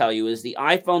want to tell you is the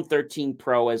iPhone 13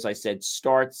 Pro, as I said,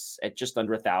 starts at just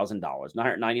under $1,000,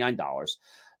 $999.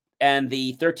 And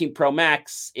the 13 Pro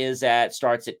Max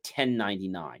starts at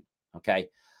 $1,099. Okay.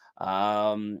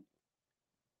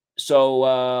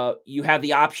 So you have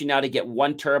the option now to get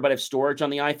 1 terabyte of storage on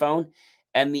the iPhone,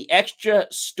 and the extra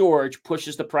storage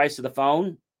pushes the price of the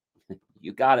phone.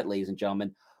 You got it, ladies and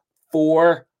gentlemen.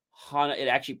 $400.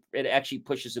 It actually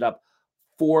pushes it up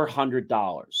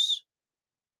 $400.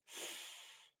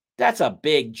 That's a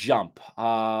big jump.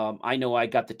 I know I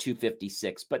got the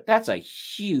 256, but that's a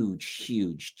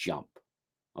huge jump.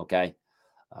 Okay.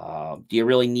 Do you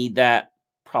really need that?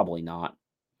 Probably not.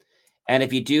 And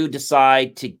if you do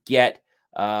decide to get,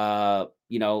 the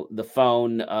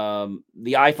phone,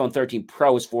 the iPhone 13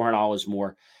 Pro is $400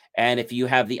 more. And if you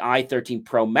have the i13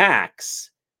 Pro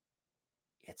Max,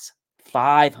 it's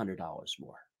 $500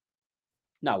 more.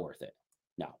 Not worth it.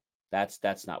 No, that's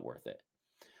not worth it.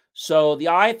 So the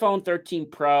iPhone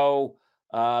 13 Pro,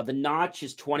 the notch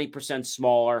is 20%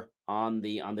 smaller on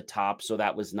the top, so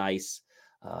that was nice.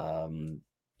 But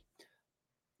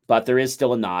there is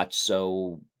still a notch,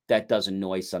 so that does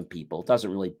annoy some people. It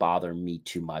doesn't really bother me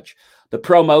too much. The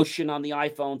ProMotion on the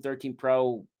iPhone 13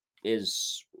 Pro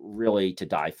is really to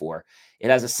die for. It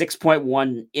has a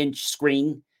 6.1-inch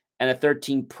screen and a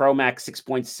 13 Pro Max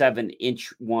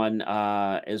 6.7-inch one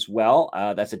as well.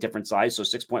 That's a different size. So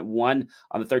 6.1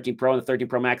 on the 13 Pro and the 13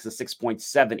 Pro Max is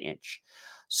 6.7-inch.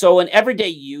 So in everyday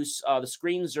use, the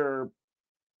screens are a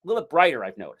little bit brighter,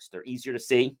 I've noticed. They're easier to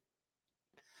see.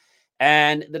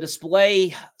 And the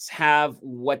displays have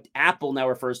what Apple now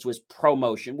refers to as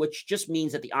ProMotion, which just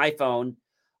means that the iPhone,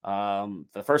 for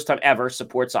the first time ever,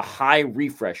 supports a high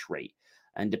refresh rate.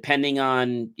 And depending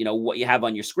on what you have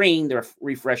on your screen, the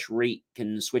refresh rate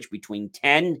can switch between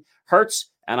 10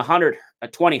 hertz and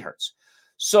 120 hertz.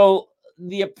 So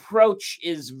the approach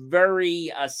is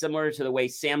very similar to the way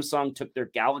Samsung took their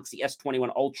Galaxy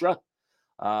S21 Ultra,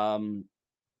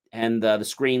 and the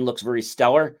screen looks very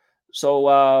stellar.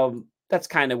 So that's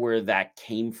kind of where that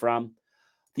came from.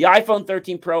 The iPhone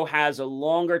 13 Pro has a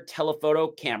longer telephoto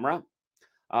camera.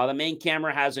 The main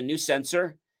camera has a new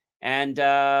sensor, and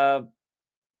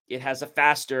it has a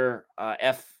faster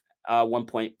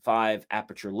f1.5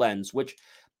 aperture lens, which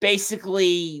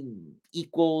basically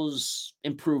equals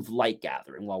improved light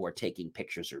gathering while we're taking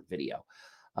pictures or video.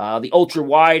 The ultra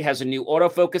wide has a new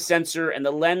autofocus sensor and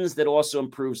the lens that also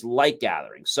improves light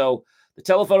gathering. So the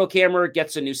telephoto camera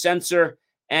gets a new sensor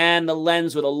and the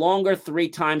lens with a longer 3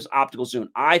 times optical zoom.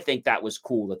 I think that was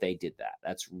cool that they did that.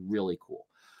 That's really cool.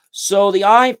 So the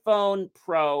iPhone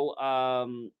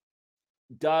Pro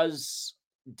does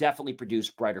definitely produce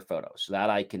brighter photos. So that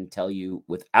I can tell you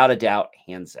without a doubt,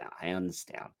 hands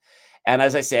down. And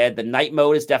as I said, the night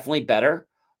mode is definitely better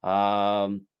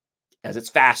as it's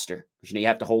faster. Because you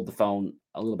have to hold the phone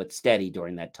a little bit steady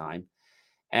during that time.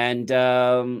 And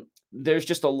there's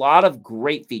just a lot of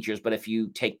great features. But if you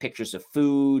take pictures of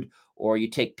food or you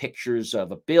take pictures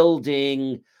of a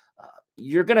building,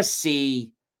 you're going to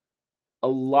see a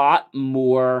lot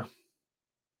more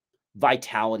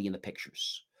vitality in the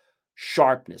pictures,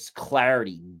 sharpness,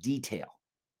 clarity, detail.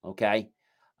 Okay.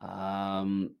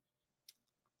 I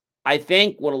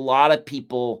think what a lot of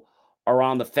people are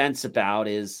on the fence about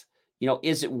is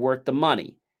it worth the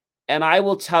money? And I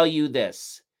will tell you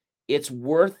this, it's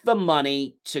worth the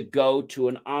money to go to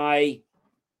an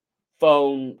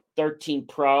iPhone 13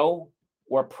 Pro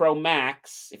or Pro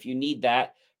Max, if you need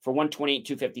that, for $128,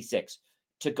 $256.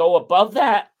 To go above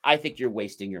that, I think you're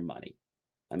wasting your money.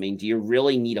 I mean, do you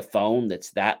really need a phone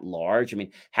that's that large? I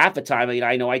mean, half the time,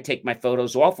 I know I take my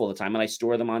photos off all the time and I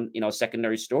store them on,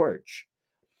 secondary storage.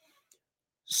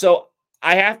 So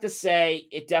I have to say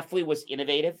it definitely was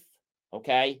innovative.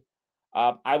 Okay.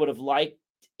 I would have liked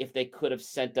if they could have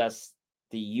sent us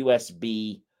the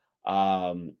USB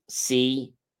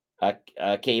C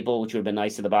cable, which would have been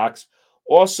nice in the box.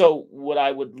 Also, what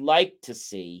I would like to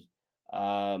see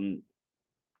um,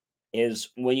 is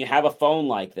when you have a phone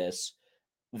like this,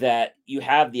 that you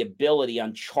have the ability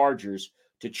on chargers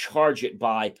to charge it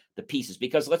by the pieces.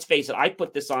 Because let's face it, I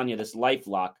put this on you, this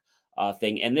LifeLock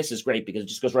thing, and this is great because it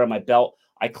just goes around my belt.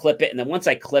 I clip it, and then once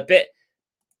I clip it,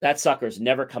 that sucker's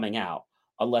never coming out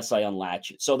unless I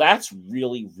unlatch it. So that's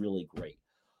really, really great.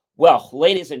 Well,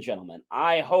 ladies and gentlemen,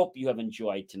 I hope you have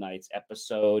enjoyed tonight's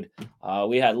episode.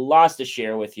 We had lots to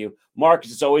share with you.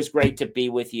 Marcus, it's always great to be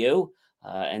with you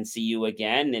and see you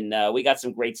again. And we got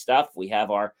some great stuff. We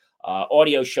have our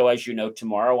audio show, as you know,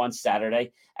 tomorrow on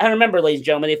Saturday. And remember, ladies and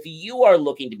gentlemen, if you are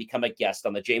looking to become a guest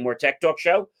on the Jay Moore Tech Talk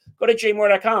Show, go to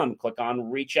jmoore.com, click on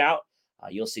Reach Out.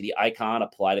 You'll see the icon,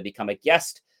 apply to become a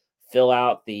guest. Fill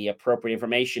out the appropriate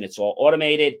information. It's all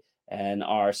automated, and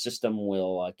our system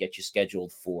will get you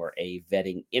scheduled for a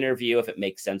vetting interview if it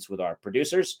makes sense with our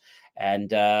producers. And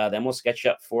then we'll sketch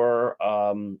up for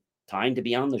time to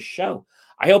be on the show.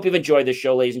 I hope you've enjoyed the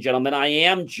show, ladies and gentlemen. I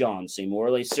am John C.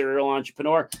 Morley, serial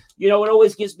entrepreneur. You know, it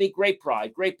always gives me great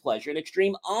pride, great pleasure, and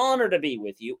extreme honor to be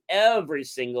with you every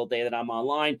single day that I'm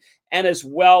online, and as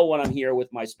well when I'm here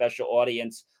with my special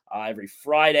audience every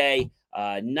Friday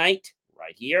night,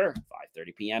 right here,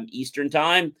 5:30 p.m. Eastern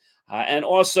Time, and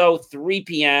also 3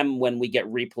 p.m. when we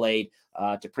get replayed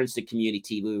to Princeton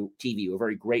Community TV. We're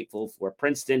very grateful for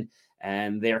Princeton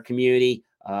and their community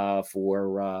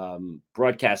for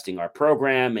broadcasting our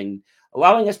program and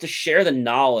allowing us to share the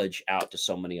knowledge out to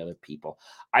so many other people.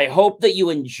 I hope that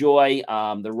you enjoy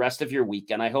the rest of your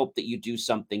weekend. I hope that you do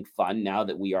something fun now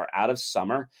that we are out of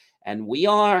summer and we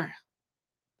are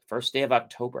first day of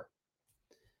October.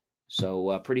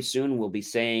 So pretty soon we'll be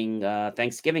saying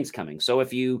Thanksgiving's coming. So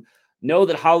if you know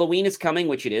that Halloween is coming,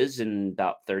 which it is in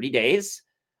about 30 days,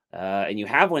 and you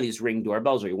have one of these Ring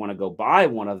doorbells, or you want to go buy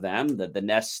one of them, the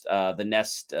Nest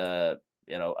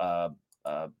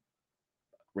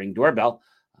Ring doorbell,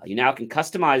 you now can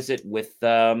customize it with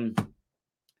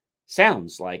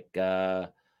sounds like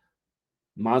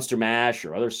Monster Mash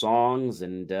or other songs,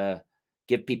 and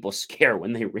give people a scare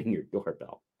when they ring your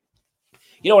doorbell.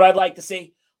 You know what I'd like to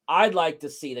see? I'd like to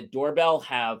see the doorbell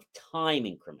have time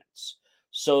increments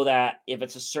so that if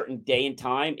it's a certain day and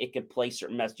time, it could play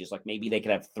certain messages. Like maybe they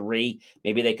could have 3,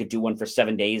 maybe they could do one for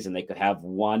 7 days and they could have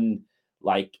one,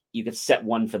 like you could set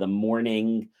one for the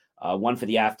morning, one for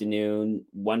the afternoon,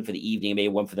 one for the evening, maybe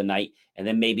one for the night, and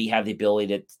then maybe have the ability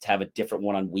to have a different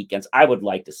one on weekends. I would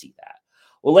like to see that.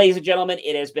 Well, ladies and gentlemen,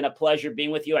 it has been a pleasure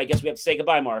being with you. I guess we have to say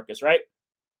goodbye, Marcus, right?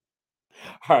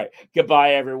 All right.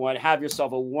 Goodbye, everyone. Have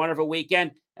yourself a wonderful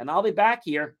weekend. And I'll be back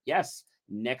here, yes,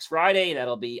 next Friday.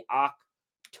 That'll be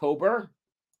October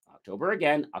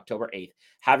 8th.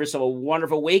 Have yourself a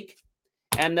wonderful week.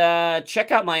 And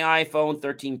check out my iPhone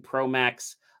 13 Pro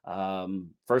Max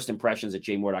first impressions at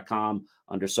jmoore.com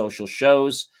under social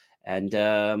shows and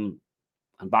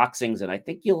unboxings. And I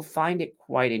think you'll find it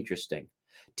quite interesting.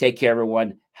 Take care,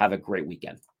 everyone. Have a great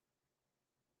weekend.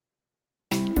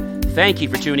 Thank you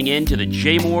for tuning in to the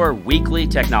Jay Moore Weekly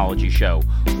Technology Show,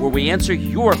 where we answer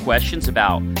your questions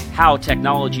about how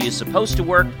technology is supposed to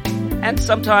work and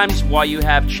sometimes why you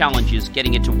have challenges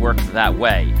getting it to work that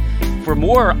way. For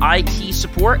more IT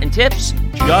support and tips,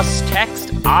 just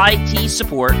text IT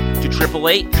support to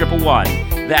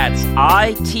 888-111. That's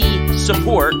IT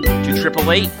support to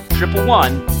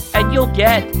 888-111, and you'll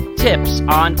get tips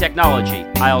on technology.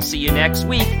 I'll see you next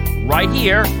week right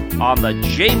here on the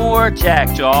Jay Moore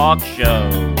Tech Talk Show.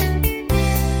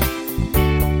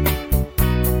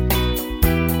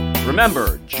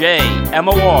 Remember, jmor.com.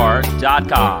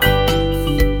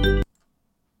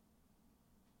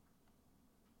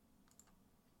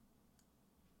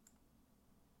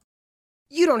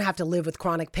 You don't have to live with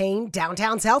chronic pain.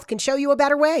 Downtown's Health can show you a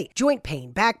better way. Joint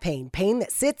pain, back pain, pain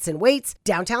that sits and waits.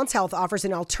 Downtown's Health offers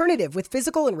an alternative with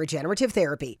physical and regenerative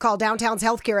therapy. Call Downtown's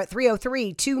Healthcare at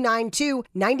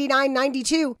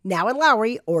 303-292-9992, now in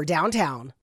Lowry or downtown.